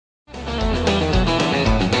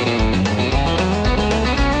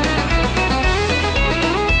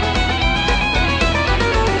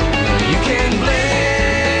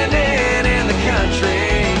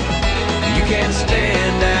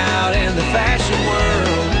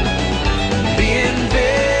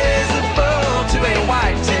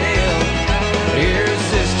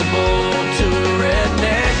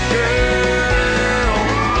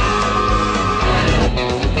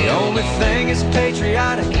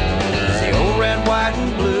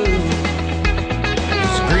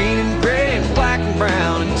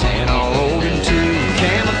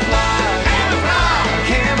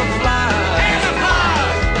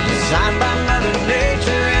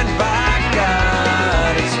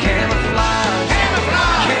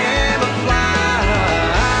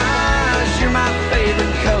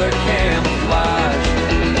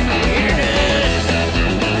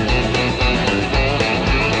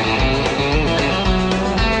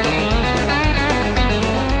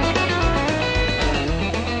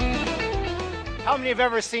have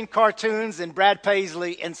ever seen cartoons and Brad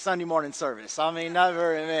Paisley in Sunday morning service? I mean, not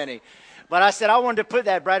very many. But I said I wanted to put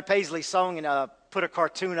that Brad Paisley song and put a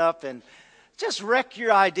cartoon up and just wreck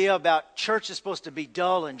your idea about church is supposed to be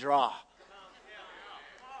dull and dry.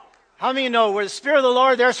 How many of you know where the Spirit of the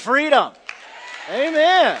Lord, there's freedom?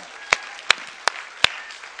 Amen.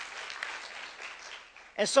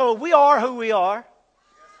 And so we are who we are.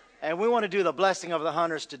 And we want to do the blessing of the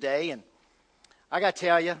hunters today. And I got to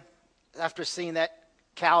tell you, after seeing that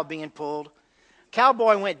cow being pulled,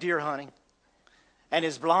 cowboy went deer hunting. And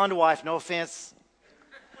his blonde wife, no offense,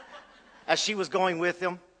 as she was going with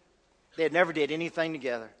him, they had never did anything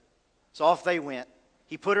together. So off they went.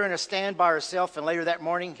 He put her in a stand by herself, and later that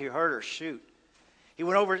morning, he heard her shoot. He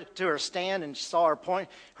went over to her stand and saw her point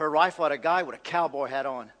her rifle at a guy with a cowboy hat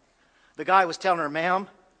on. The guy was telling her, "Ma'am,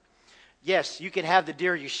 yes, you can have the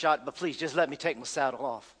deer you shot, but please just let me take my saddle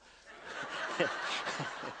off."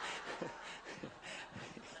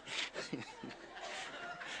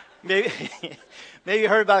 Maybe you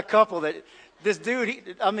heard about a couple that this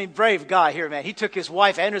dude, brave guy here, man. He took his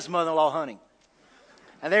wife and his mother-in-law hunting.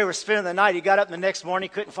 And they were spending the night. He got up the next morning,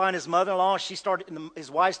 couldn't find his mother-in-law.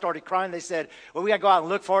 His wife started crying. They said, "Well, we got to go out and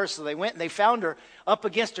look for her." So they went and they found her up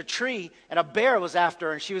against a tree, and a bear was after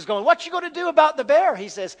her. And she was going, "What you going to do about the bear?" He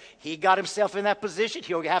says, "He got himself in that position.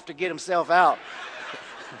 He'll have to get himself out."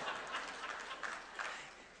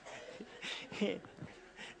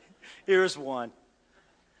 Here's one.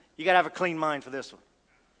 You got to have a clean mind for this one.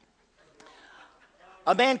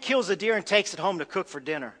 A man kills a deer and takes it home to cook for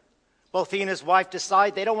dinner. Both he and his wife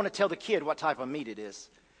decide they don't want to tell the kid what type of meat it is,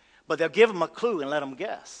 but they'll give him a clue and let him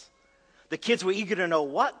guess. The kids were eager to know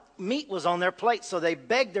what meat was on their plate, so they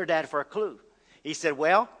begged their dad for a clue. He said,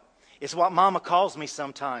 "Well, it's what Mama calls me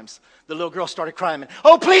sometimes." The little girl started crying,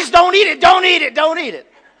 "Oh, please don't eat it, don't eat it, don't eat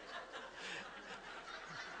it."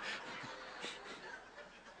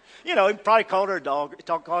 You know, he probably called her a dog,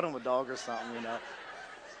 called him a dog or something, you know.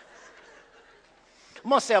 I'm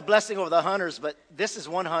going to say a blessing over the hunters, but this is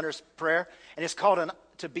one hunter's prayer, and it's called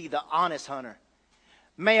to be the honest hunter.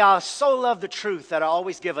 May I so love the truth that I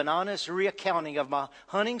always give an honest recounting of my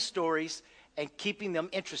hunting stories and keeping them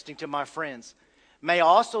interesting to my friends. May I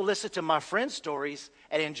also listen to my friends' stories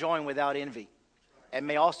and enjoy them without envy. And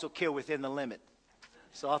may I also kill within the limit.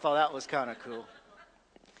 So I thought that was kind of cool.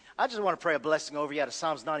 I just want to pray a blessing over you out of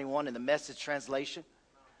Psalms 91 in the Message translation.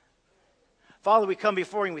 Father, we come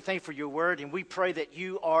before you and we thank you for your word, and we pray that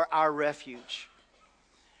you are our refuge.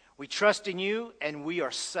 We trust in you and we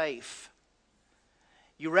are safe.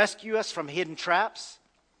 You rescue us from hidden traps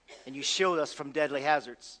and you shield us from deadly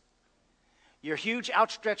hazards. Your huge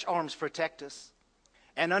outstretched arms protect us,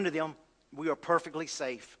 and under them we are perfectly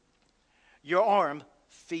safe. Your arm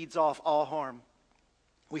feeds off all harm.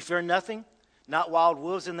 We fear nothing, not wild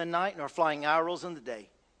wolves in the night, nor flying arrows in the day,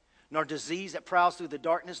 nor disease that prowls through the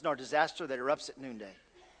darkness, nor disaster that erupts at noonday.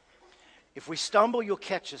 If we stumble, you'll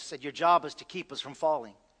catch us, and your job is to keep us from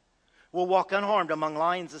falling. We'll walk unharmed among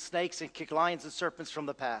lions and snakes and kick lions and serpents from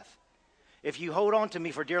the path. If you hold on to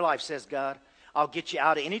me for dear life, says God, I'll get you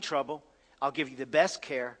out of any trouble. I'll give you the best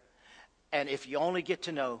care. And if you only get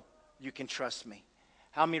to know, you can trust me.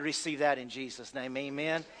 How many receive that in Jesus' name?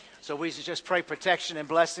 Amen. So we just pray protection and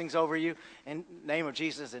blessings over you in the name of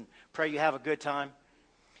Jesus, and pray you have a good time.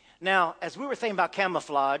 Now, as we were thinking about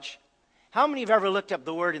camouflage, how many have ever looked up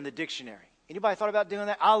the word in the dictionary? Anybody thought about doing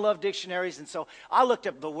that? I love dictionaries, and so I looked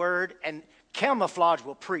up the word, and camouflage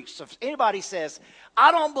will preach. So if anybody says,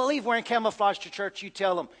 "I don't believe wearing camouflage to church," you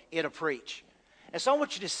tell them it'll preach. And so I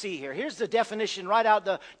want you to see here. Here's the definition right out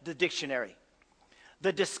the dictionary.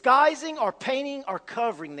 The disguising or painting or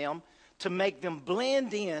covering them to make them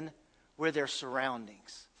blend in with their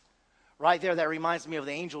surroundings. Right there, that reminds me of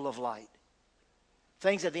the angel of light.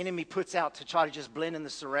 Things that the enemy puts out to try to just blend in the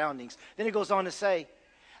surroundings. Then it goes on to say,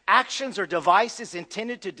 actions or devices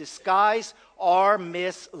intended to disguise or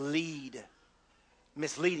mislead.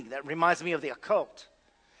 Misleading. That reminds me of the occult.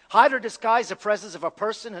 Hide or disguise the presence of a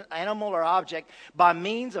person, an animal, or object by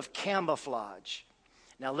means of camouflage.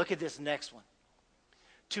 Now look at this next one.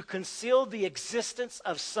 To conceal the existence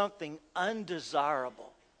of something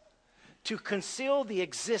undesirable. To conceal the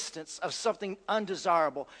existence of something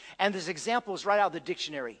undesirable. And this example is right out of the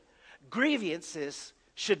dictionary. Grievances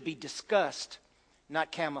should be discussed,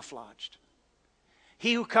 not camouflaged.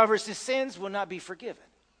 He who covers his sins will not be forgiven.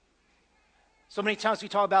 So many times we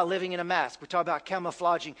talk about living in a mask. We talk about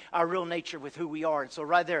camouflaging our real nature with who we are. And so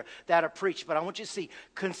right there, that'll preach. But I want you to see,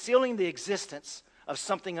 concealing the existence of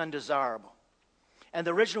something undesirable. And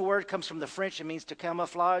the original word comes from the French. It means to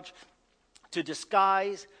camouflage, to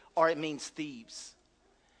disguise, or it means thieves.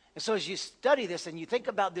 And so as you study this and you think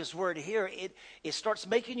about this word here, it starts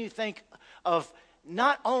making you think of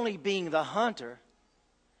not only being the hunter,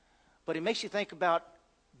 but it makes you think about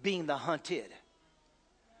being the hunted.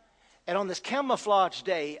 And on this camouflage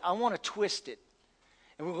day, I want to twist it.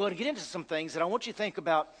 And we're going to get into some things that I want you to think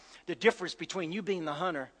about the difference between you being the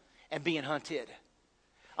hunter and being hunted.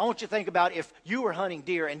 I want you to think about if you were hunting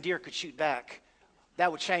deer and deer could shoot back,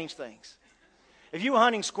 that would change things. If you were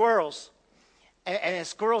hunting squirrels and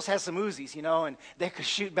squirrels had some Uzis, and they could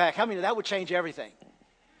shoot back, how many that would change everything?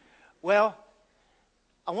 Well,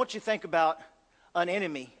 I want you to think about an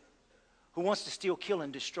enemy who wants to steal, kill,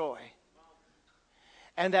 and destroy.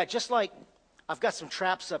 And that just like I've got some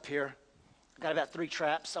traps up here, I've got about 3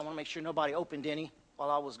 traps. I want to make sure nobody opened any while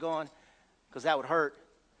I was gone, because that would hurt.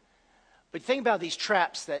 But think about these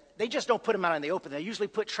traps that they just don't put them out in the open. They usually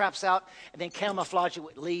put traps out and then camouflage it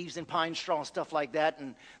with leaves and pine straw and stuff like that,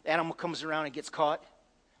 and the animal comes around and gets caught.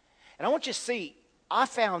 And I want you to see, I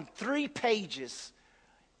found 3 pages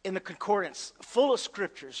in the concordance full of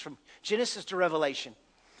scriptures from Genesis to Revelation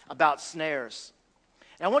about snares.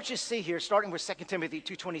 And I want you to see here, starting with 2 Timothy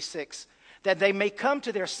 2:26, that they may come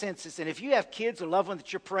to their senses. And if you have kids or loved ones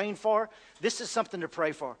that you're praying for, this is something to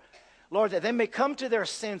pray for. Lord, that they may come to their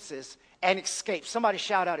senses and escape. Somebody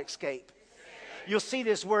shout out escape. You'll see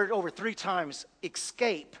this word over 3 times,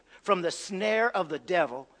 escape from the snare of the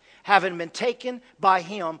devil, having been taken by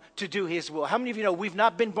him to do his will. How many of you know we've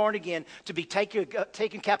not been born again to be taken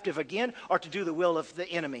captive again or to do the will of the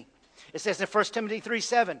enemy? It says in 1 Timothy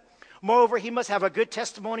 3:7, moreover, he must have a good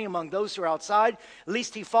testimony among those who are outside,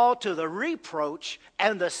 lest he fall to the reproach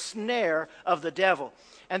and the snare of the devil.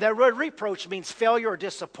 And that word reproach means failure or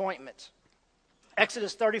disappointment.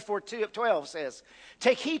 Exodus 34:12 says,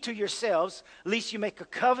 take heed to yourselves, lest you make a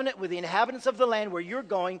covenant with the inhabitants of the land where you're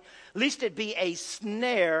going, lest it be a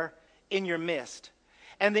snare in your midst.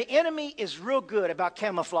 And the enemy is real good about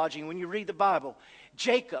camouflaging when you read the Bible.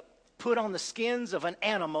 Jacob put on the skins of an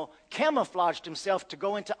animal, camouflaged himself to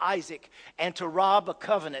go into Isaac and to rob a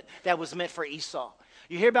covenant that was meant for Esau.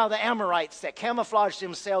 You hear about the Amorites that camouflaged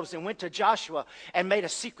themselves and went to Joshua and made a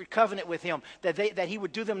secret covenant with him that he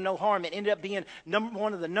would do them no harm. It ended up being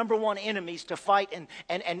one of the number 1 enemies to fight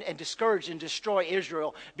and discourage and destroy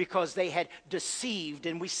Israel because they had deceived.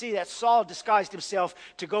 And we see that Saul disguised himself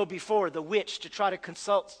to go before the witch to try to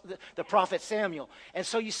consult the prophet Samuel. And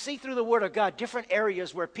so you see through the Word of God different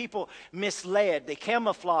areas where people misled, they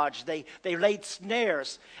camouflaged, they laid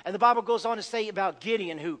snares. And the Bible goes on to say about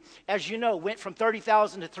Gideon, who, as you know, went from 30,000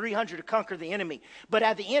 to 300 to conquer the enemy. But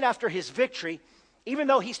at the end, after his victory, even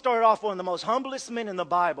though he started off one of the most humblest men in the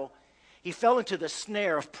Bible, he fell into the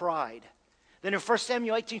snare of pride. Then in 1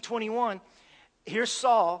 Samuel 18:21, here's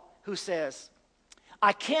Saul who says,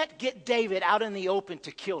 I can't get David out in the open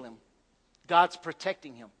to kill him. God's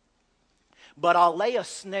protecting him. But I'll lay a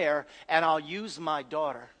snare and I'll use my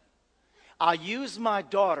daughter. I'll use my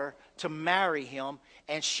daughter to marry him,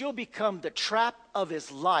 and she'll become the trap of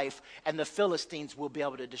his life, and the Philistines will be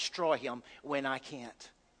able to destroy him when I can't.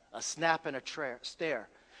 A snap and a stare.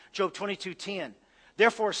 Job 22:10.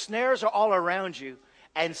 Therefore snares are all around you,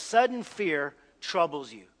 and sudden fear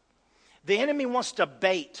troubles you. The enemy wants to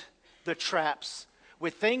bait the traps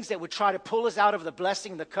with things that would try to pull us out of the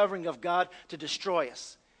blessing and the covering of God to destroy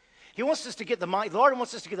us. He wants us to get the Lord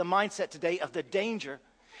wants us to get the mindset today of the danger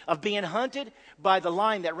of being hunted by the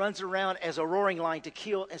lion that runs around as a roaring lion to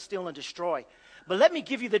kill and steal and destroy. But let me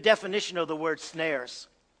give you the definition of the word snares.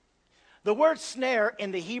 The word snare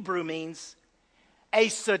in the Hebrew means a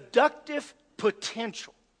seductive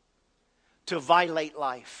potential to violate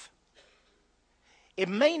life.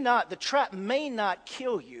 The trap may not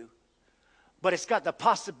kill you, but it's got the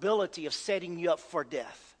possibility of setting you up for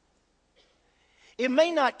death. It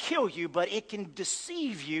may not kill you, but it can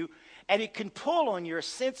deceive you. And it can pull on your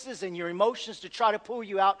senses and your emotions to try to pull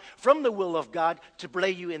you out from the will of God to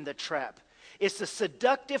lay you in the trap. It's the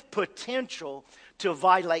seductive potential to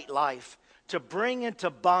violate life, to bring into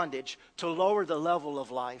bondage, to lower the level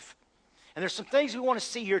of life. And there's some things we want to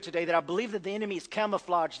see here today that I believe that the enemy has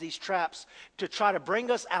camouflaged these traps to try to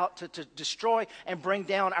bring us out, to destroy and bring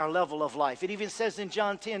down our level of life. It even says in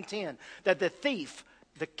John 10:10 that the thief,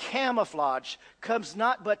 the camouflage, comes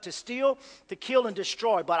not but to steal, to kill, and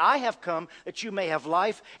destroy. But I have come that you may have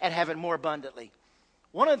life and have it more abundantly.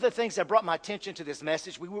 One of the things that brought my attention to this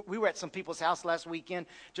message, we were at some people's house last weekend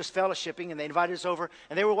just fellowshipping, and they invited us over,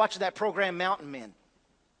 and they were watching that program Mountain Men.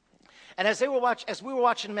 And as we were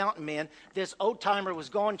watching Mountain Men, this old-timer was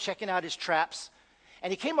going checking out his traps,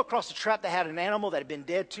 and he came across a trap that had an animal that had been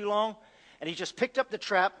dead too long, and he just picked up the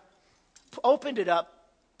trap, opened it up,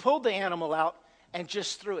 pulled the animal out, and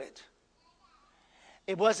just threw it.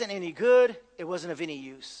 It wasn't any good. It wasn't of any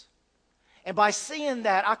use. And by seeing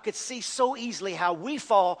that, I could see so easily how we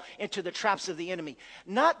fall into the traps of the enemy.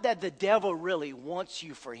 Not that the devil really wants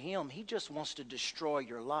you for him. He just wants to destroy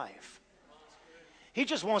your life. He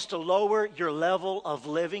just wants to lower your level of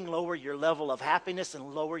living, lower your level of happiness,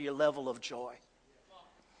 and lower your level of joy.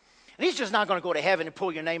 And he's just not going to go to heaven and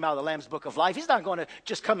pull your name out of the Lamb's Book of Life. He's not going to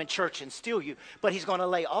just come in church and steal you. But he's going to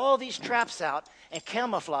lay all these traps out and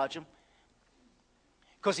camouflage them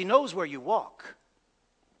because he knows where you walk.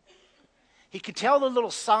 He can tell the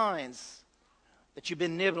little signs that you've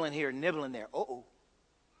been nibbling here, nibbling there. Uh-oh.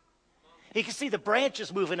 He can see the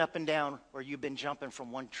branches moving up and down where you've been jumping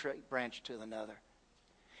from one branch to another.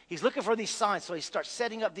 He's looking for these signs, so he starts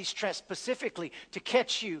setting up these traps specifically to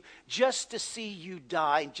catch you, just to see you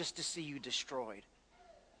die and just to see you destroyed.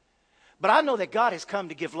 But I know that God has come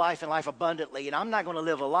to give life and life abundantly, and I'm not going to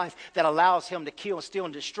live a life that allows him to kill, steal,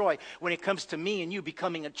 and destroy when it comes to me and you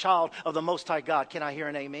becoming a child of the Most High God. Can I hear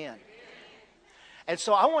an amen? And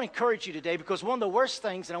so I want to encourage you today, because one of the worst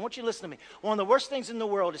things, and I want you to listen to me, one of the worst things in the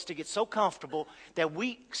world is to get so comfortable that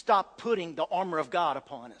we stop putting the armor of God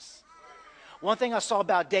upon us. One thing I saw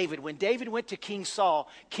about David, when David went to King Saul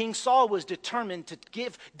was determined to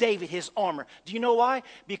give David his armor. Do you know why?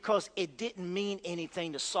 Because it didn't mean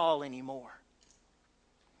anything to Saul anymore.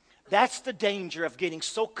 That's the danger of getting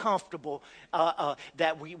so comfortable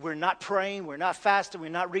that we're not praying, we're not fasting, we're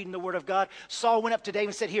not reading the Word of God. Saul went up to David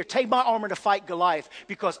and said, here, take my armor to fight Goliath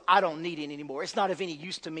because I don't need it anymore. It's not of any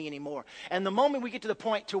use to me anymore. And the moment we get to the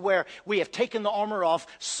point to where we have taken the armor off,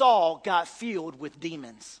 Saul got filled with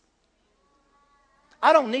demons.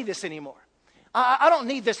 I don't need this anymore. I don't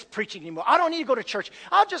need this preaching anymore. I don't need to go to church.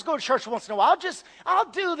 I'll just go to church once in a while. I'll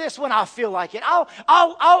do this when I feel like it.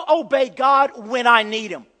 I'll obey God when I need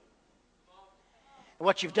him. And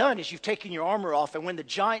what you've done is you've taken your armor off, and when the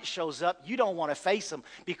giant shows up, you don't want to face him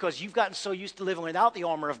because you've gotten so used to living without the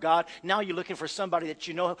armor of God. Now you're looking for somebody that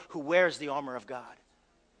you know who wears the armor of God.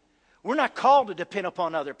 We're not called to depend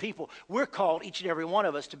upon other people. We're called, each and every one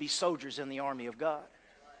of us, to be soldiers in the army of God.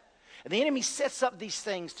 And the enemy sets up these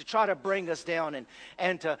things to try to bring us down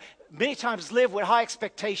and to many times live with high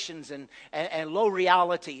expectations and low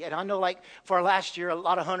reality. And I know, like, for last year, a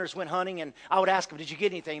lot of hunters went hunting, and I would ask them, did you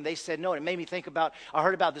get anything? They said no. And it made me think about, I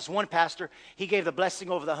heard about this one pastor. He gave the blessing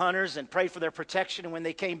over the hunters and prayed for their protection. And when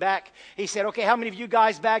they came back, he said, okay, how many of you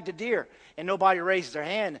guys bagged a deer? And nobody raised their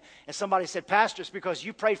hand. And somebody said, Pastor, it's because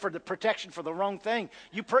you prayed for the protection for the wrong thing.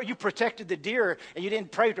 You protected the deer, and you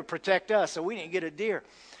didn't pray to protect us, so we didn't get a deer.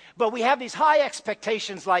 But we have these high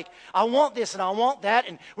expectations like, I want this and I want that,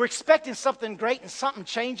 and we're expecting something great and something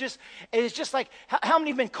changes. And it's just like, how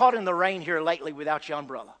many have been caught in the rain here lately without your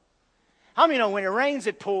umbrella? How many know when it rains,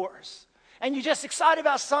 it pours? And you're just excited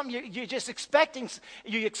about something, you're just expecting,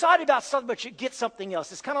 you're excited about something, but you get something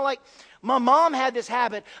else. It's kind of like, my mom had this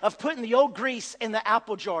habit of putting the old grease in the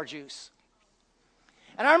apple jar juice.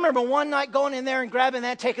 And I remember one night going in there and grabbing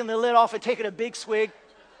that, taking the lid off and taking a big swig.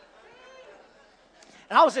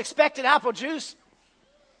 And I was expecting apple juice,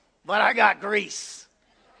 but I got grease.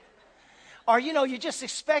 Or, you just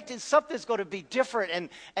expecting something's going to be different. And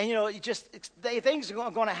things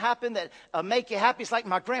are going to happen that make you happy. It's like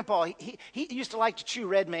my grandpa. He used to like to chew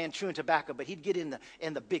Red Man chewing tobacco, but he'd get in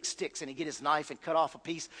the big sticks, and he'd get his knife and cut off a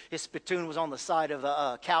piece. His spittoon was on the side of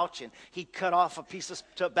the couch, and he'd cut off a piece of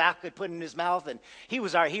tobacco and put it in his mouth. And he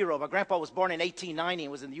was our hero. My grandpa was born in 1890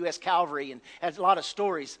 and was in the U.S. Cavalry and had a lot of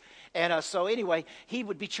stories. And so anyway, he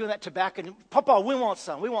would be chewing that tobacco. And, Papa, we want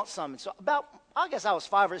some. And so I guess I was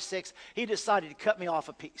 5 or 6, he decided to cut me off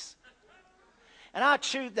a piece. And I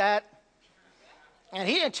chewed that, and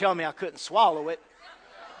he didn't tell me I couldn't swallow it.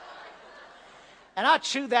 And I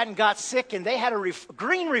chewed that and got sick, and they had a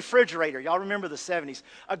green refrigerator. Y'all remember the 70s.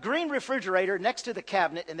 A green refrigerator next to the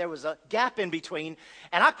cabinet, and there was a gap in between.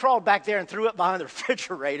 And I crawled back there and threw it behind the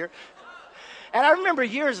refrigerator. And I remember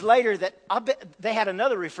years later that I bet they had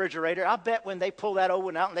another refrigerator. I bet when they pulled that old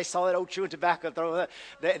one out and they saw that old chewing tobacco throw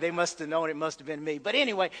that, they must have known it must have been me. But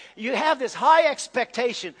anyway, you have this high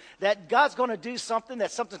expectation that God's going to do something,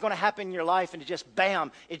 that something's going to happen in your life, and it just,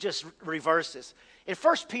 bam, it just reverses. In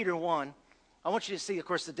 1 Peter 1, I want you to see, of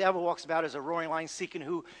course, the devil walks about as a roaring lion seeking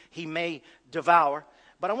who he may devour.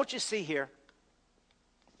 But I want you to see here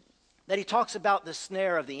that he talks about the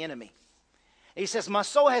snare of the enemy. He says, my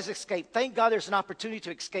soul has escaped. Thank God there's an opportunity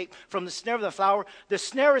to escape from the snare of the fowler. The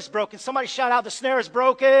snare is broken. Somebody shout out, the snare is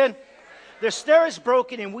broken. The snare is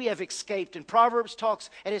broken and we have escaped. And Proverbs talks,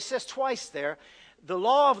 and it says twice there, the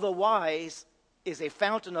law of the wise is a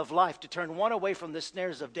fountain of life to turn one away from the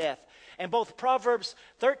snares of death. And both Proverbs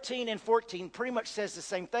 13 and 14 pretty much says the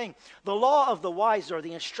same thing. The law of the wise are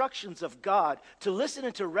the instructions of God, to listen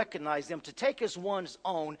and to recognize them, to take as one's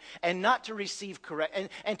own, and not to receive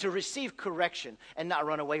and to receive correction and not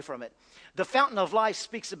run away from it. The fountain of life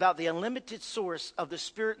speaks about the unlimited source of the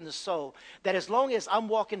spirit and the soul, that as long as I'm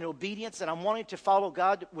walking in obedience and I'm wanting to follow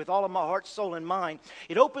God with all of my heart, soul, and mind,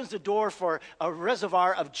 it opens the door for a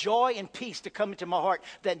reservoir of joy and peace to come into my heart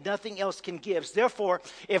that nothing else can give. Therefore,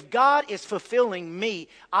 if God is fulfilling me,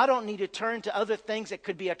 I don't need to turn to other things that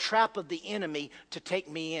could be a trap of the enemy to take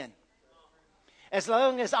me in. As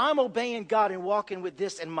long as I'm obeying God and walking with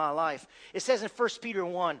this in my life. It says in 1 Peter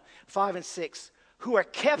 1, 5 and 6, who are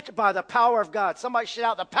kept by the power of God. Somebody shout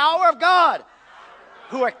out, the power of God.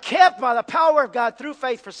 Who are kept by the power of God through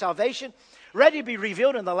faith for salvation, ready to be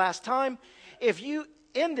revealed in the last time. If you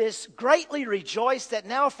in this greatly rejoice, that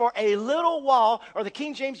now for a little while, or the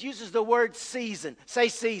King James uses the word season. Say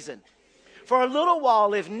season. For a little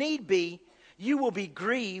while, if need be, you will be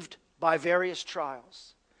grieved by various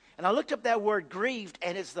trials. And I looked up that word grieved,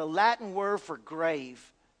 and it's the Latin word for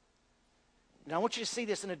grave. Now I want you to see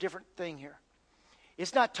this in a different thing here.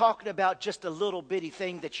 It's not talking about just a little bitty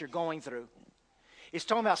thing that you're going through. It's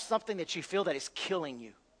talking about something that you feel that is killing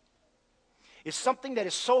you. It's something that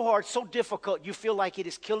is so hard, so difficult, you feel like it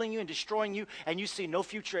is killing you and destroying you, and you see no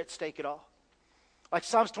future at stake at all. Like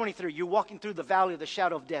Psalms 23, you're walking through the valley of the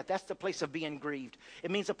shadow of death. That's the place of being grieved.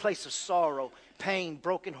 It means a place of sorrow, pain,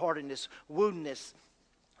 brokenheartedness, woundedness.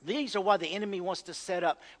 These are why the enemy wants to set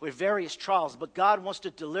up with various trials, but God wants to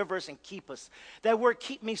deliver us and keep us. That word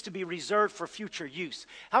keep means to be reserved for future use.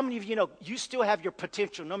 How many of you know you still have your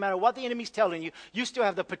potential? No matter what the enemy's telling you, you still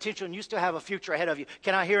have the potential and you still have a future ahead of you.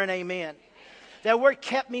 Can I hear an amen? That word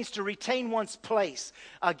kept means to retain one's place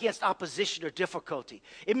against opposition or difficulty.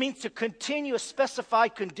 It means to continue a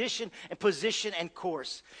specified condition and position and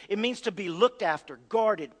course. It means to be looked after,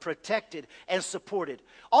 guarded, protected, and supported.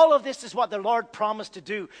 All of this is what the Lord promised to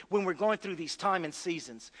do when we're going through these time and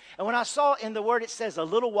seasons. And when I saw in the word it says a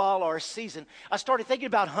little while or a season, I started thinking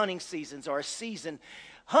about hunting seasons or a season.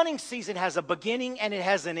 Hunting season has a beginning and it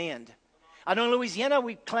has an end. I know in Louisiana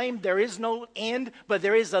we claim there is no end, but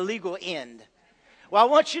there is a legal end. Well, I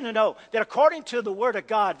want you to know that according to the Word of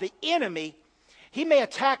God, the enemy, he may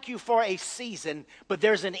attack you for a season, but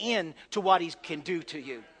there's an end to what he can do to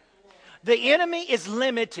you. The enemy is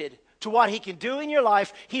limited to what he can do in your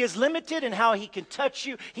life. He is limited in how he can touch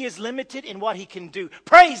you. He is limited in what he can do.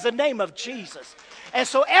 Praise the name of Jesus. And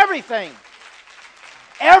so everything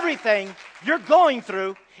you're going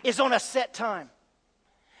through is on a set time.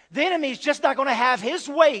 The enemy is just not going to have his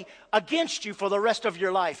way against you for the rest of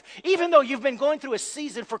your life. Even though you've been going through a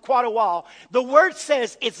season for quite a while, the word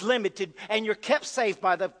says it's limited and you're kept safe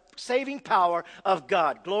by the saving power of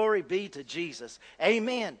God. Glory be to Jesus.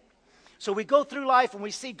 Amen. So we go through life and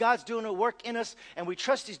we see God's doing a work in us and we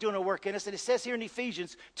trust he's doing a work in us. And it says here in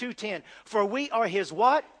Ephesians 2:10, for we are his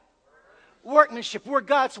what? Workmanship. We're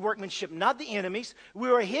God's workmanship, not the enemy's. We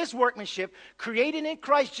are his workmanship, created in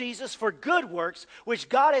Christ Jesus for good works, which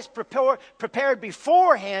God has prepared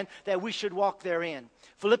beforehand that we should walk therein.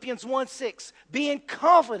 Philippians 1:6, being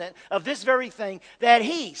confident of this very thing, that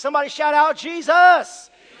he, somebody shout out, Jesus,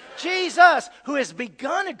 Jesus, who has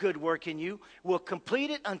begun a good work in you, will complete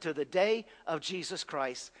it unto the day of Jesus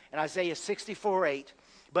Christ. And Isaiah 64:8,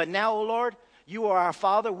 but now, O Lord, you are our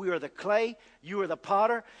Father, we are the clay, you are the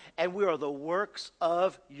potter, and we are the works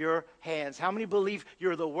of your hands. How many believe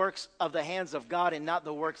you're the works of the hands of God and not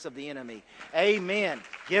the works of the enemy? Amen.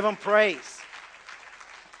 Give him praise.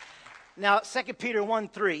 Now, 2 Peter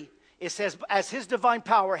 1:3, it says, as his divine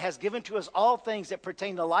power has given to us all things that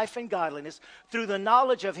pertain to life and godliness, through the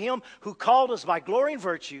knowledge of him who called us by glory and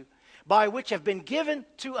virtue, by which have been given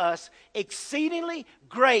to us exceedingly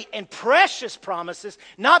great and precious promises.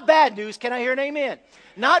 Not bad news. Can I hear an amen?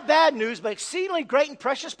 Not bad news, but exceedingly great and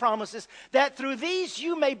precious promises, that through these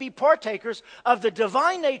you may be partakers of the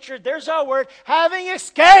divine nature, there's our word, having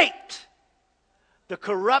escaped the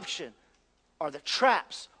corruption or the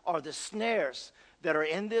traps or the snares that are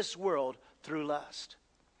in this world through lust.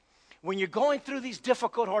 When you're going through these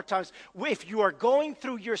difficult, hard times, if you are going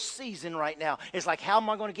through your season right now, it's like, how am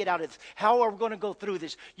I going to get out of this? How are we going to go through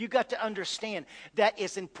this? You got to understand that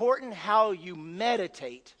it's important how you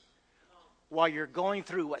meditate while you're going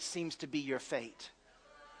through what seems to be your fate.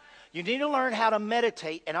 You need to learn how to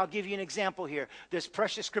meditate, and I'll give you an example here. This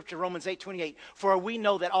precious scripture, Romans 8:28, for we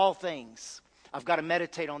know that all things, I've got to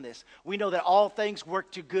meditate on this. We know that all things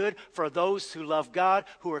work to good for those who love God,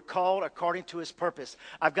 who are called according to his purpose.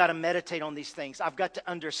 I've got to meditate on these things. I've got to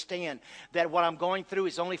understand that what I'm going through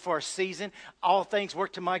is only for a season. All things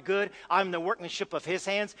work to my good. I'm the workmanship of his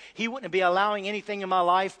hands. He wouldn't be allowing anything in my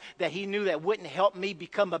life that he knew that wouldn't help me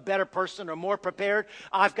become a better person or more prepared.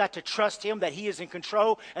 I've got to trust him that he is in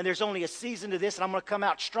control, and there's only a season to this, and I'm going to come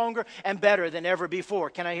out stronger and better than ever before.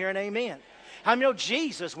 Can I hear an amen? How many know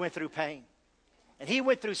Jesus went through pain? And he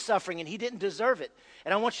went through suffering, and he didn't deserve it.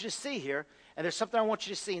 And I want you to see here, and there's something I want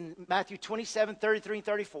you to see in Matthew 27, 33, and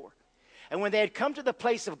 34. And when they had come to the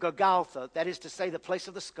place of Golgotha, that is to say, the place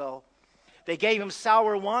of the skull, they gave him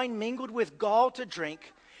sour wine mingled with gall to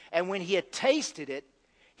drink, and when he had tasted it,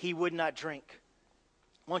 he would not drink.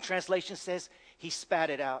 One translation says he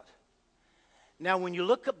spat it out. Now, when you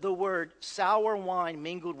look up the word sour wine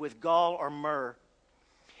mingled with gall or myrrh,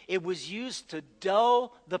 it was used to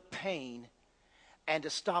dull the pain and to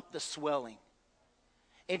stop the swelling.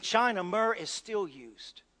 In China, myrrh is still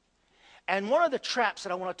used. And one of the traps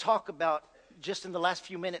that I want to talk about just in the last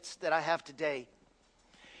few minutes that I have today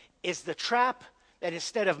is the trap that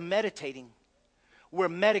instead of meditating, we're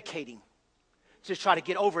medicating to try to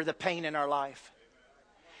get over the pain in our life.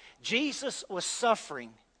 Jesus was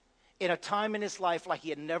suffering in a time in his life like he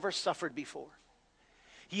had never suffered before.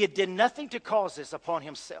 He had done nothing to cause this upon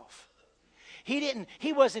himself.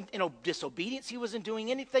 He wasn't in disobedience. He wasn't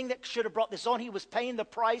doing anything that should have brought this on. He was paying the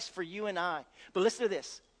price for you and I. But listen to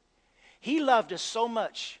this. He loved us so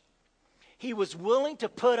much, he was willing to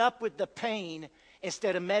put up with the pain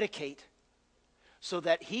instead of medicate so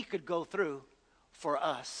that he could go through for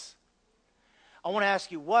us. I want to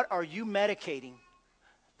ask you, what are you medicating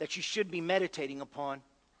that you should be meditating upon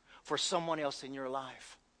for someone else in your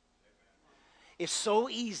life? It's so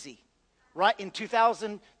easy. Right in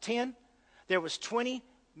 2010, there was 20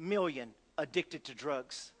 million addicted to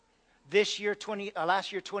drugs. Last year,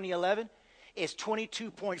 2011, is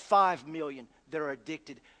 22.5 million that are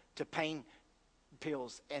addicted to pain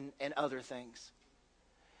pills and other things.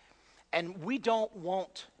 And we don't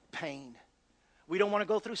want pain. We don't want to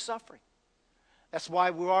go through suffering. That's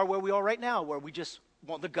why we are where we are right now, where we just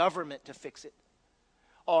want the government to fix it.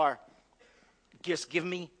 Or just give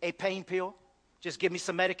me a pain pill. Just give me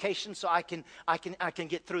some medication so I can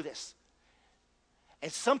get through this.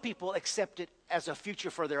 And some people accept it as a future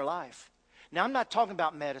for their life. Now, I'm not talking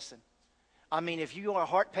about medicine. I mean, if you are a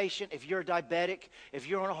heart patient, if you're a diabetic, if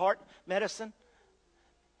you're on heart medicine,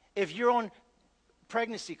 if you're on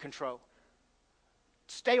pregnancy control,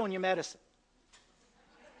 stay on your medicine.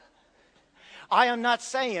 I am not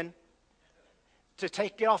saying to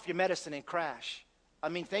get off your medicine and crash. I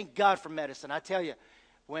mean, thank God for medicine. I tell you,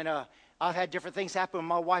 when I've had different things happen when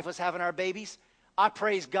my wife was having our babies, I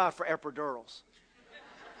praise God for epidurals.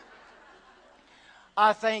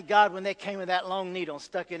 I thank God when they came with that long needle and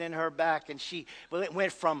stuck it in her back, and it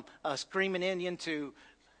went from a screaming Indian to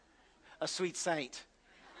a sweet saint.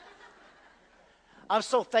 I'm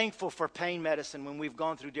so thankful for pain medicine when we've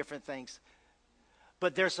gone through different things.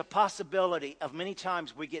 But there's a possibility of many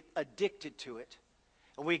times we get addicted to it.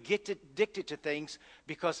 And we get addicted to things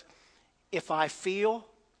because if I feel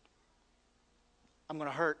I'm going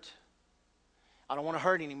to hurt, I don't want to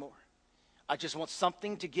hurt anymore. I just want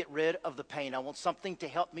something to get rid of the pain. I want something to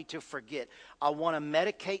help me to forget. I want to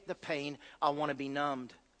medicate the pain. I want to be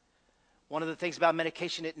numbed. One of the things about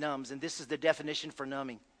medication, it numbs, and this is the definition for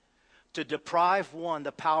numbing. To deprive one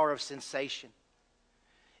the power of sensation.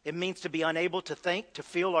 It means to be unable to think, to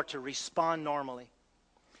feel, or to respond normally.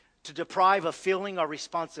 To deprive of feeling or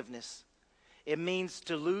responsiveness. It means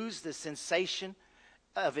to lose the sensation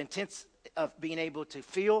of being able to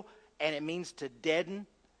feel, and it means to deaden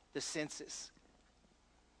the senses.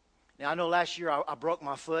 Now, I know last year I broke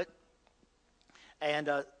my foot, and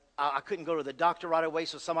I couldn't go to the doctor right away,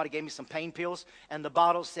 so somebody gave me some pain pills, and the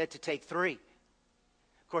bottle said to take 3.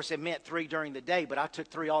 Of course, it meant 3 during the day, but I took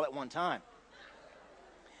 3 all at one time.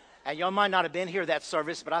 And y'all might not have been here that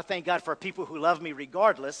service, but I thank God for people who love me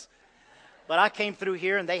regardless. But I came through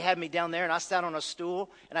here, and they had me down there, and I sat on a stool,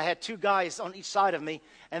 and I had 2 guys on each side of me,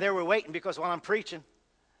 and they were waiting because when I'm preaching,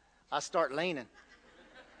 I start leaning.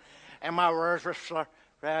 And my words were,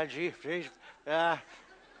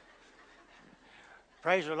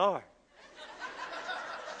 praise the Lord.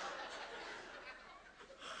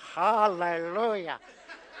 Hallelujah.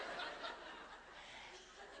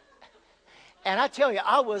 And I tell you,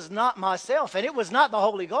 I was not myself, and it was not the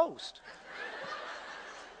Holy Ghost.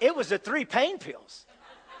 It was the 3 pain pills.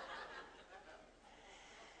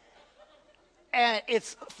 And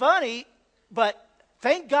it's funny, but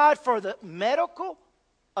thank God for the medical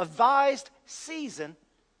advised season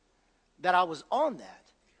that I was on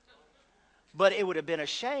that. But it would have been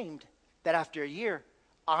ashamed that after a year,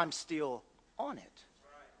 I'm still on it.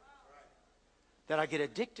 That I get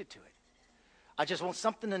addicted to it. I just want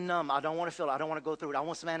something to numb. I don't want to feel it. I don't want to go through it. I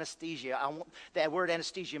want some anesthesia. That word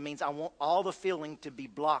anesthesia means I want all the feeling to be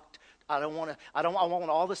blocked. I want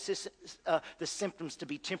all the symptoms to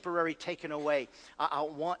be temporarily taken away. I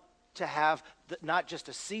want to have not just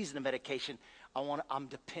a season of medication. I'm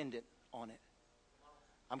dependent on it.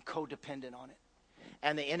 I'm codependent on it.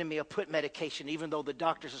 And the enemy will put medication, even though the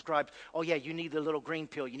doctor prescribes, oh yeah, you need the little green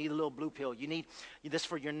pill, you need a little blue pill, you need this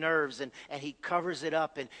for your nerves, and he covers it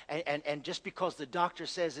up, and just because the doctor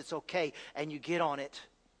says it's okay, and you get on it,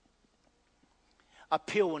 a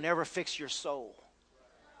pill will never fix your soul.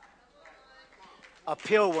 A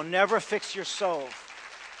pill will never fix your soul.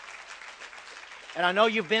 And I know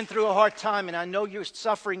you've been through a hard time, and I know you're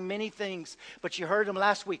suffering many things, but you heard them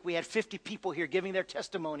last week. We had 50 people here giving their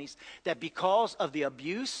testimonies that because of the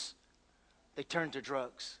abuse, they turned to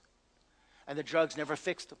drugs. And the drugs never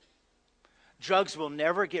fixed them. Drugs will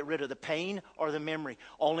never get rid of the pain or the memory.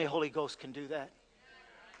 Only Holy Ghost can do that.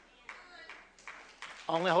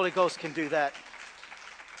 Only Holy Ghost can do that.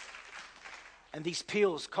 And these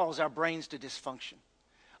pills cause our brains to dysfunction.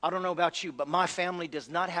 I don't know about you, but my family does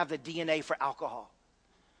not have the DNA for alcohol.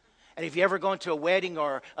 And if you ever go into a wedding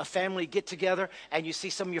or a family get-together and you see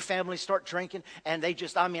some of your family start drinking, and they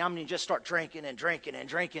just, just start drinking and drinking and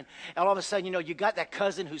drinking, and all of a sudden, you got that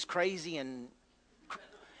cousin who's crazy and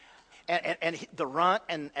the runt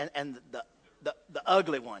and the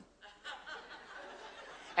ugly one.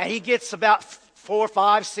 And he gets about 4,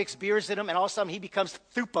 5, 6 beers in him, and all of a sudden he becomes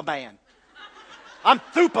Thupa-man. I'm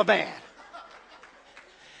Thupa-man.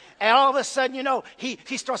 And all of a sudden,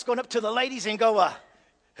 he starts going up to the ladies and go,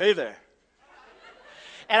 hey there.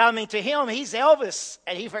 And to him, he's Elvis.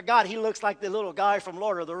 And he forgot he looks like the little guy from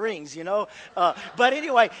Lord of the Rings, But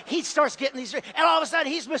anyway, he starts getting these. And all of a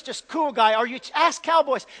sudden, he's Mr. Cool Guy. Or you ask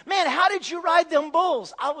cowboys, man, how did you ride them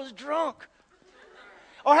bulls? I was drunk.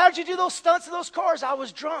 Or how did you do those stunts in those cars? I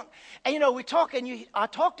was drunk. And we talk, and I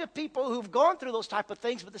talk to people who've gone through those type of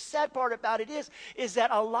things, but the sad part about it is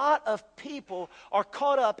that a lot of people are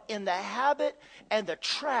caught up in the habit and the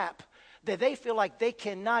trap that they feel like they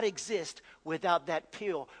cannot exist without that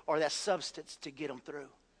pill or that substance to get them through.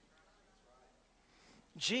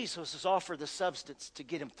 Jesus has offered the substance to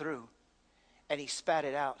get him through, and he spat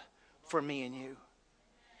it out for me and you.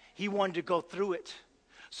 He wanted to go through it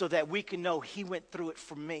so that we can know he went through it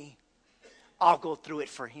for me. I'll go through it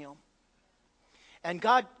for him. And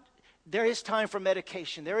God, there is time for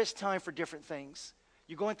medication. There is time for different things.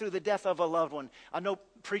 You're going through the death of a loved one. I know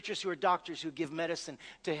preachers who are doctors who give medicine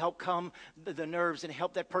to help calm the nerves and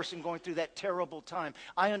help that person going through that terrible time.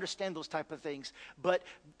 I understand those type of things. But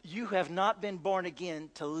you have not been born again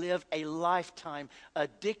to live a lifetime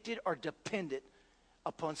addicted or dependent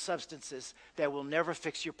upon substances that will never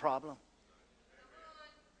fix your problem.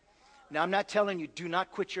 Now, I'm not telling you, do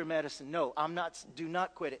not quit your medicine. No, do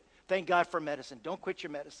not quit it. Thank God for medicine. Don't quit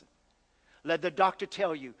your medicine. Let the doctor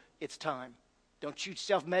tell you it's time. Don't you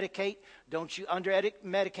self-medicate. Don't you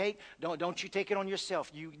under-medicate. Don't you take it on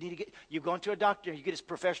yourself. You've gone to a doctor, you get his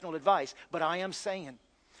professional advice. But I am saying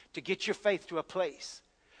to get your faith to a place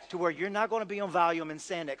to where you're not going to be on Valium and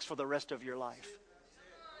Xanax for the rest of your life.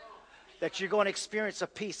 That you're going to experience a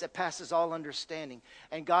peace that passes all understanding.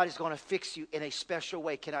 And God is going to fix you in a special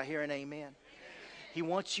way. Can I hear an amen? He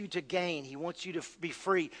wants you to gain. He wants you to be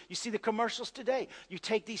free. You see the commercials today. You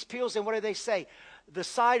take these pills and what do they say? The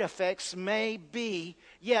side effects may be,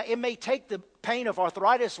 it may take the pain of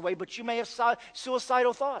arthritis away, but you may have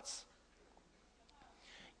suicidal thoughts.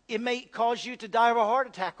 It may cause you to die of a heart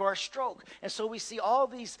attack or a stroke. And so we see all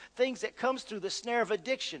these things that comes through the snare of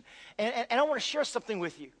addiction. And I want to share something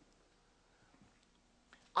with you.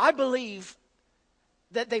 I believe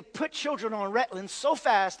that they put children on Ritalin so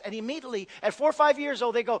fast, and immediately at 4 or 5 years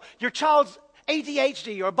old, they go, your child's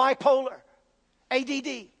ADHD or bipolar,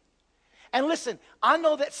 ADD. And listen, I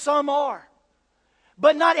know that some are,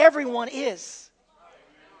 but not everyone is.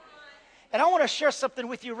 And I want to share something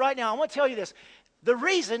with you right now. I want to tell you this. The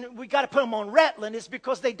reason we got to put them on Ritalin is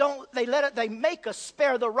because they make us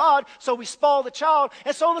spare the rod, so we spoil the child,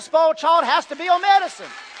 and so the spoiled child has to be on medicine.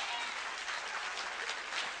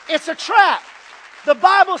 It's a trap. The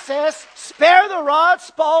Bible says, spare the rod,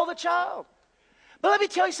 spoil the child. But let me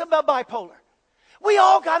tell you something about bipolar. We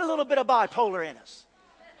all got a little bit of bipolar in us.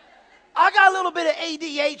 I got a little bit of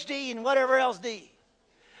ADHD and whatever else did.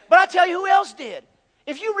 But I tell you who else did.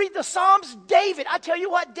 If you read the Psalms, David, I tell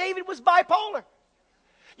you what, David was bipolar.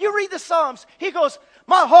 You read the Psalms. He goes,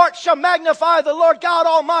 my heart shall magnify the Lord God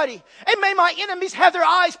Almighty. And may my enemies have their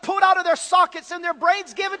eyes pulled out of their sockets and their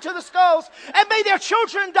brains given to the skulls. And may their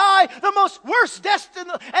children die the most worst deaths.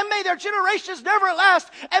 And may their generations never last.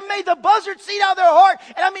 And may the buzzards eat out of their heart.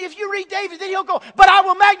 And I mean, if you read David, then he'll go, but I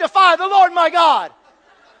will magnify the Lord my God.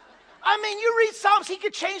 I mean, you read Psalms, he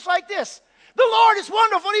could change like this. The Lord is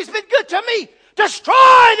wonderful. He's been good to me.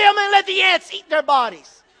 Destroy them and let the ants eat their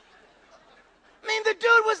bodies. I mean, the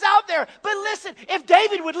dude was out there. But listen, if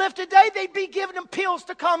David would live today, they'd be giving him pills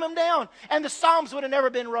to calm him down. And the Psalms would have never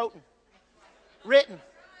been written.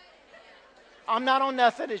 I'm not on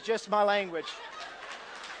nothing. It's just my language.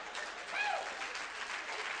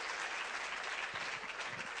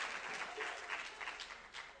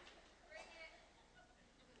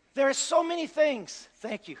 There are so many things.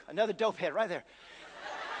 Thank you. Another dope head right there.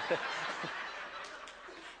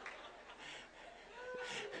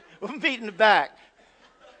 I'm beating the back.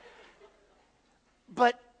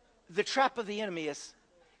 But the trap of the enemy is,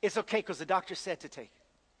 it's okay because the doctor said to take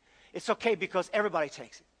it. It's okay because everybody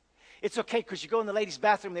takes it. It's okay because you go in the ladies'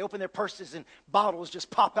 bathroom, they open their purses and bottles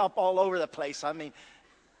just pop up all over the place. I mean,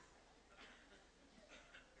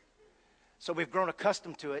 so we've grown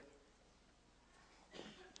accustomed to it.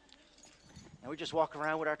 And we just walk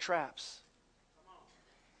around with our traps.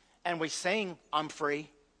 And we sing, I'm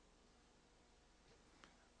free.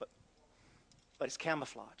 But it's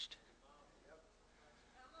camouflaged.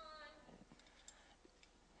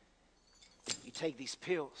 You take these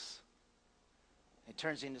pills, it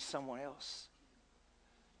turns into someone else.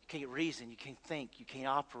 You can't reason, you can't think, you can't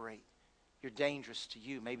operate. You're dangerous to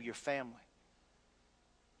you, maybe your family.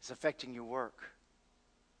 It's affecting your work.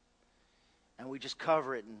 And we just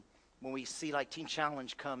cover it, and when we see like Teen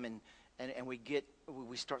Challenge come and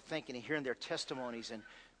we start thinking and hearing their testimonies, and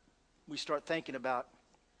we start thinking about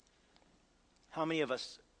how many of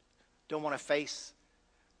us don't want to face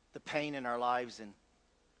the pain in our lives and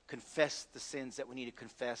confess the sins that we need to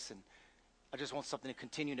confess, and I just want something to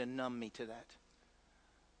continue to numb me to that.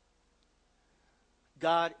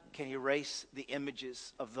 God can erase the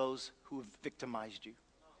images of those who have victimized you.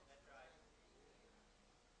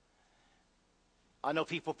 I know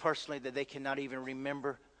people personally that they cannot even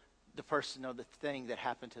remember the person or the thing that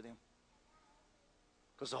happened to them,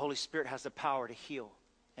 because the Holy Spirit has the power to heal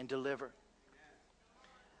and deliver.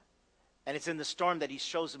 And it's in the storm that he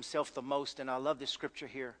shows himself the most. And I love this scripture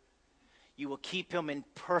here. You will keep him in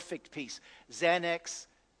perfect peace. Xanax,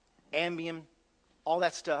 Ambien, all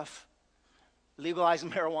that stuff,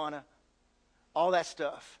 legalizing marijuana, all that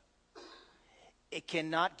stuff, it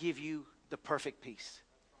cannot give you the perfect peace.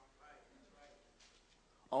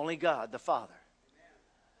 Only God the Father,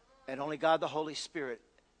 and only God the Holy Spirit,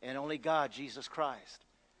 and only God Jesus Christ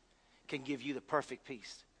can give you the perfect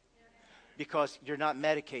peace. Because you're not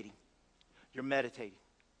medicating. You're meditating.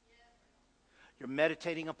 You're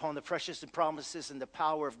meditating upon the precious and promises and the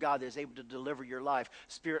power of God that is able to deliver your life,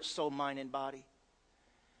 spirit, soul, mind, and body.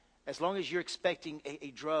 As long as you're expecting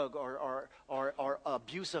a drug or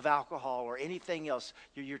abuse of alcohol or anything else,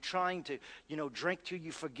 you're trying to, drink till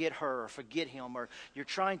you forget her or forget him, or you're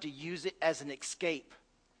trying to use it as an escape,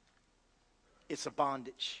 it's a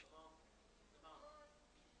bondage.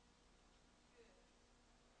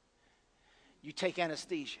 You take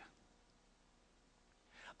anesthesia.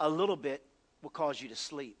 A little bit will cause you to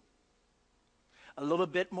sleep. A little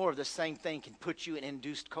bit more of the same thing can put you in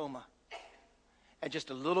induced coma. And just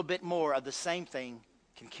a little bit more of the same thing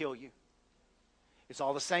can kill you. It's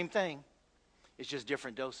all the same thing. It's just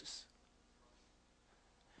different doses.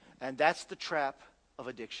 And that's the trap of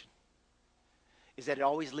addiction, is that it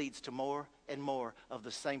always leads to more and more of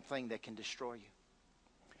the same thing that can destroy you.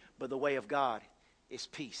 But the way of God is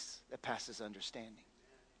peace that passes understanding.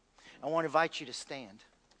 I want to invite you to stand.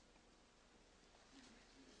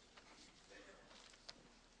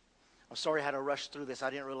 I'm sorry I had to rush through this. I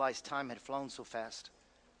didn't realize time had flown so fast.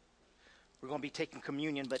 We're going to be taking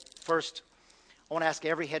communion, but first, I want to ask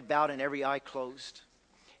every head bowed and every eye closed.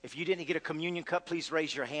 If you didn't get a communion cup, please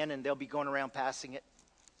raise your hand and they'll be going around passing it.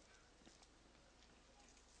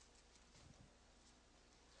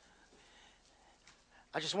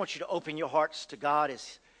 I just want you to open your hearts to God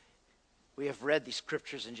as we have read these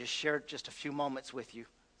scriptures and just shared just a few moments with you.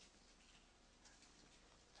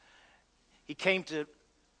 He came to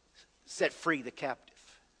set free the captive.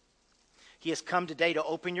 He has come today to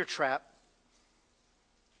open your trap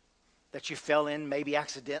that you fell in, maybe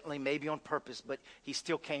accidentally, maybe on purpose, but he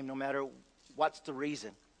still came no matter what's the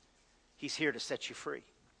reason. He's here to set you free.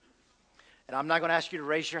 And I'm not going to ask you to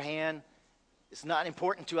raise your hand. It's not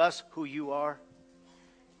important to us who you are.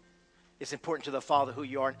 It's important to the Father who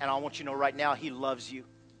you are. And I want you to know right now, he loves you.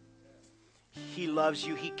 He loves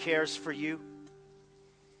you. He cares for you.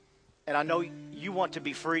 And I know you want to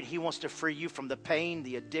be freed. He wants to free you from the pain,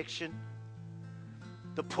 the addiction,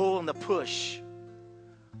 the pull and the push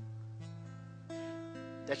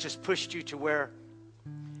that's just pushed you to where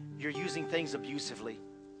you're using things abusively.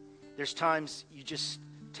 There's times you just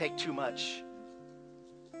take too much.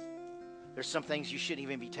 There's some things you shouldn't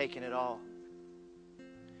even be taking at all.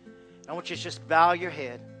 I want you to just bow your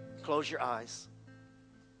head, close your eyes.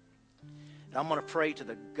 And I'm going to pray to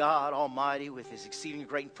the God Almighty with His exceeding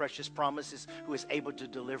great and precious promises, who is able to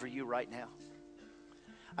deliver you right now.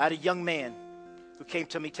 I had a young man who came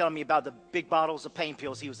to me telling me about the big bottles of pain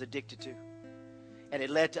pills he was addicted to. And it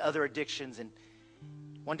led to other addictions. And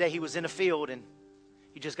one day he was in a field and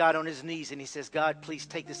he just got on his knees and he says, God, please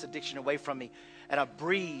take this addiction away from me. And a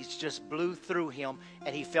breeze just blew through him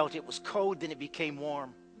and he felt it was cold, then it became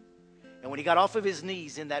warm. And when he got off of his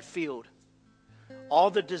knees in that field,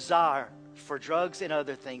 all the desire for drugs and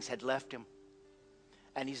other things had left him.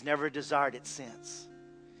 And he's never desired it since.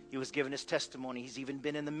 He was given his testimony. He's even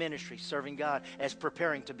been in the ministry, serving God as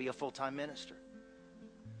preparing to be a full-time minister.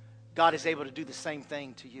 God is able to do the same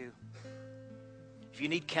thing to you. If you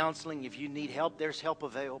need counseling, if you need help, there's help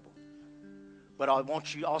available. But I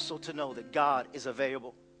want you also to know that God is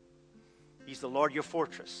available. He's the Lord, your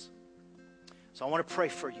fortress. So I want to pray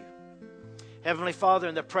for you. Heavenly Father,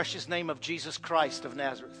 in the precious name of Jesus Christ of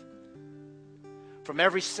Nazareth, from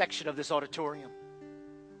every section of this auditorium,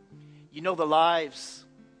 you know the lives.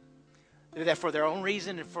 They're there for their own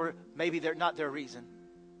reason and for maybe they're not their reason.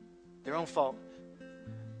 Their own fault.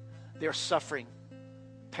 They're suffering,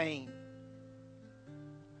 pain.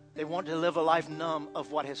 They want to live a life numb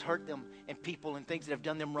of what has hurt them and people and things that have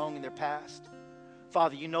done them wrong in their past.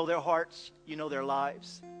 Father, you know their hearts. You know their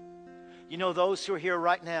lives. You know those who are here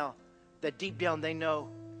right now that deep down they know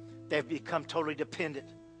they've become totally dependent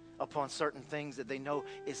upon certain things that they know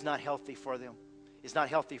is not healthy for them. It's not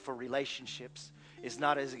healthy for relationships. It's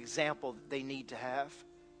not as an example that they need to have.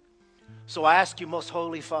 So I ask you, most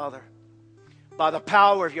holy Father, by the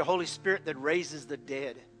power of your Holy Spirit that raises the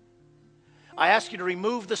dead, I ask you to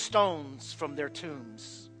remove the stones from their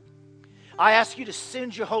tombs. I ask you to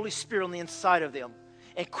send your Holy Spirit on the inside of them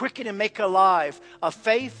and quicken and make alive a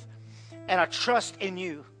faith and a trust in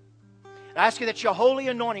you. I ask you that your holy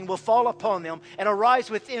anointing will fall upon them and arise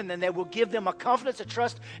within them, that will give them a confidence, a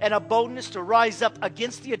trust, and a boldness to rise up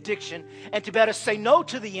against the addiction and to better say no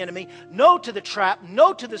to the enemy, no to the trap,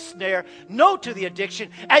 no to the snare, no to the addiction,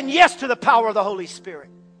 and yes to the power of the Holy Spirit.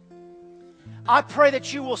 I pray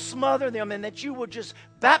that you will smother them and that you will just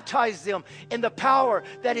baptize them in the power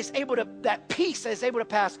that is able to, that peace that is able to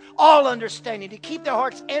pass all understanding, to keep their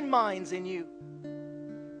hearts and minds in you.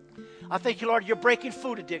 I thank you, Lord, you're breaking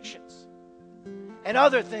food addictions and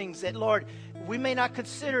other things that, Lord, we may not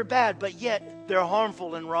consider bad, but yet they're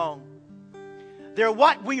harmful and wrong. They're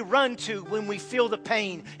what we run to when we feel the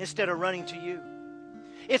pain instead of running to you.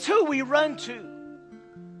 It's who we run to.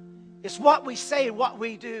 It's what we say and what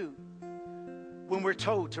we do when we're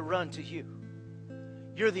told to run to you.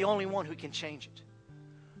 You're the only one who can change it.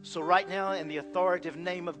 So right now, in the authoritative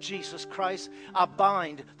name of Jesus Christ, I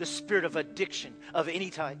bind the spirit of addiction of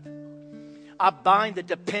any type. I bind the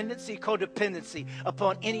dependency, codependency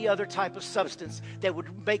upon any other type of substance that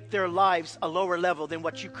would make their lives a lower level than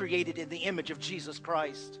what you created in the image of Jesus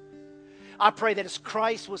Christ. I pray that as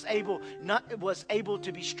Christ was able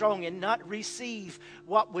to be strong and not receive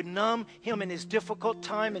what would numb him in his difficult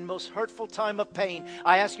time and most hurtful time of pain,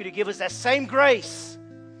 I ask you to give us that same grace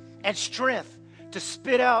and strength to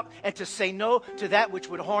spit out and to say no to that which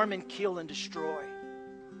would harm and kill and destroy.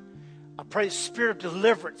 I pray the spirit of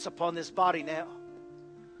deliverance upon this body now.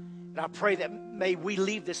 And I pray that may we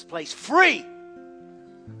leave this place free.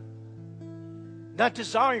 Not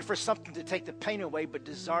desiring for something to take the pain away, but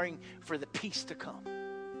desiring for the peace to come.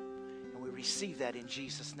 And we receive that in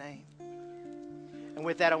Jesus' name. And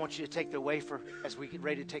with that, I want you to take the wafer as we get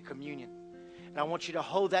ready to take communion. And I want you to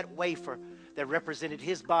hold that wafer that represented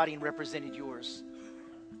his body and represented yours.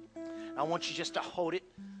 And I want you just to hold it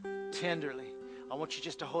tenderly. I want you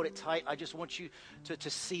just to hold it tight. I just want you to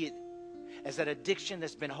see it as that addiction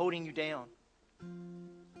that's been holding you down.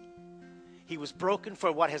 He was broken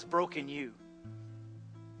for what has broken you.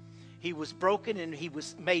 He was broken and he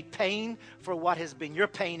was made pain for what has been your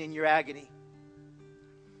pain and your agony.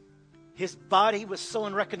 His body was so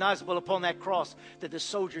unrecognizable upon that cross that the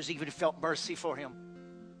soldiers even felt mercy for him.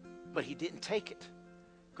 But he didn't take it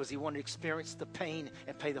because he wanted to experience the pain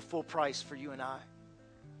and pay the full price for you and I.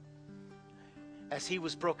 As he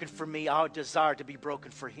was broken for me, I desire to be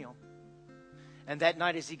broken for him. And that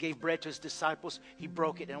night as he gave bread to his disciples, he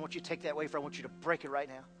broke it. And I want you to take that wafer. I want you to break it right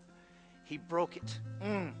now. He broke it.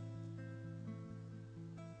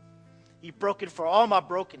 He broke it for all my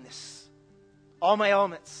brokenness, all my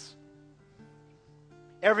ailments,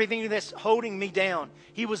 everything that's holding me down.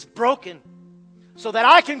 He was broken so that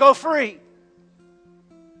I can go free.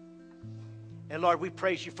 And Lord, we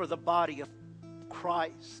praise you for the body of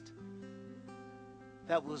Christ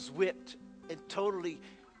that was whipped and totally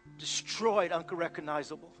destroyed,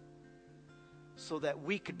 unrecognizable, so that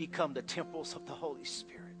we could become the temples of the Holy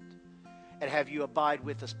Spirit and have you abide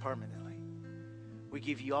with us permanently. We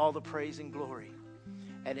give you all the praise and glory.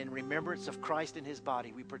 And in remembrance of Christ and his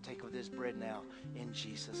body, we partake of this bread now in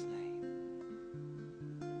Jesus' name.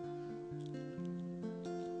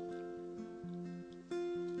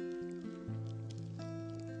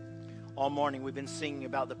 All morning we've been singing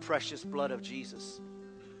about the precious blood of Jesus.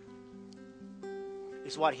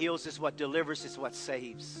 It's what heals, it's what delivers, it's what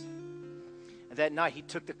saves. And that night he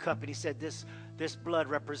took the cup and he said, this blood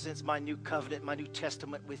represents my new covenant, my new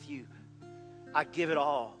testament with you. I give it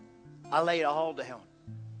all. I lay it all down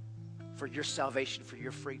for your salvation, for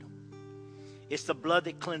your freedom. It's the blood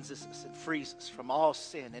that cleanses us and frees us from all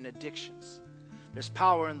sin and addictions. There's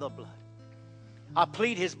power in the blood. I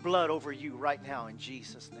plead his blood over you right now in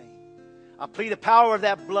Jesus' name. I plead the power of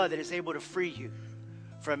that blood that is able to free you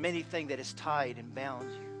from anything that is tied and bound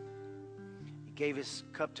you. He gave his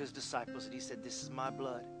cup to his disciples and he said, this is my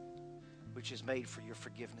blood, which is made for your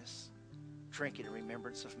forgiveness. Drink it in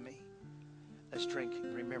remembrance of me. Let's drink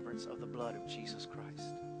in remembrance of the blood of Jesus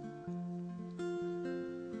Christ.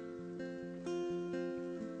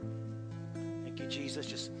 Thank you, Jesus.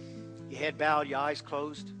 Just your head bowed, your eyes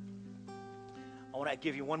closed. I want to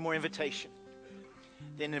give you one more invitation.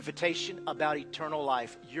 An invitation about eternal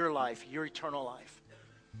life, your eternal life.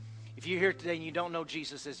 If you're here today and you don't know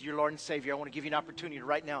Jesus as your Lord and Savior, I want to give you an opportunity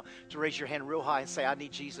right now to raise your hand real high and say, I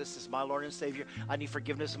need Jesus as my Lord and Savior. I need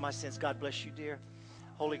forgiveness of my sins. God bless you, dear.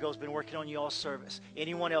 Holy Ghost been working on you all service.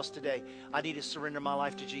 Anyone else today? I need to surrender my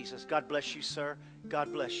life to Jesus. God bless you, sir.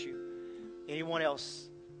 God bless you. Anyone else?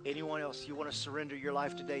 Anyone else? You want to surrender your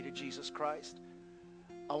life today to Jesus Christ?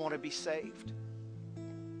 I want to be saved.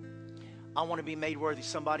 I want to be made worthy.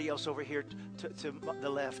 Somebody else over here to the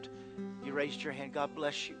left. You raised your hand. God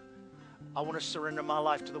bless you. I want to surrender my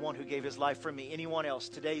life to the one who gave his life for me. Anyone else?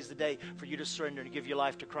 Today is the day for you to surrender and give your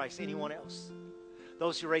life to Christ. Anyone else?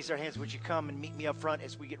 Those who raise their hands, would you come and meet me up front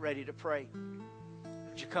as we get ready to pray?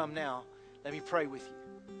 Would you come now? Let me pray with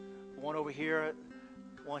you. The one over here,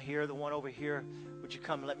 one here, the one over here. Would you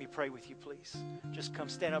come and let me pray with you, please? Just come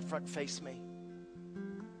stand up front and face me.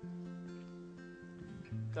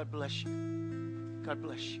 God bless you. God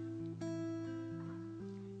bless you.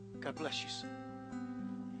 God bless you, sir.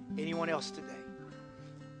 Anyone else today?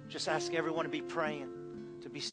 Just ask everyone to be praying.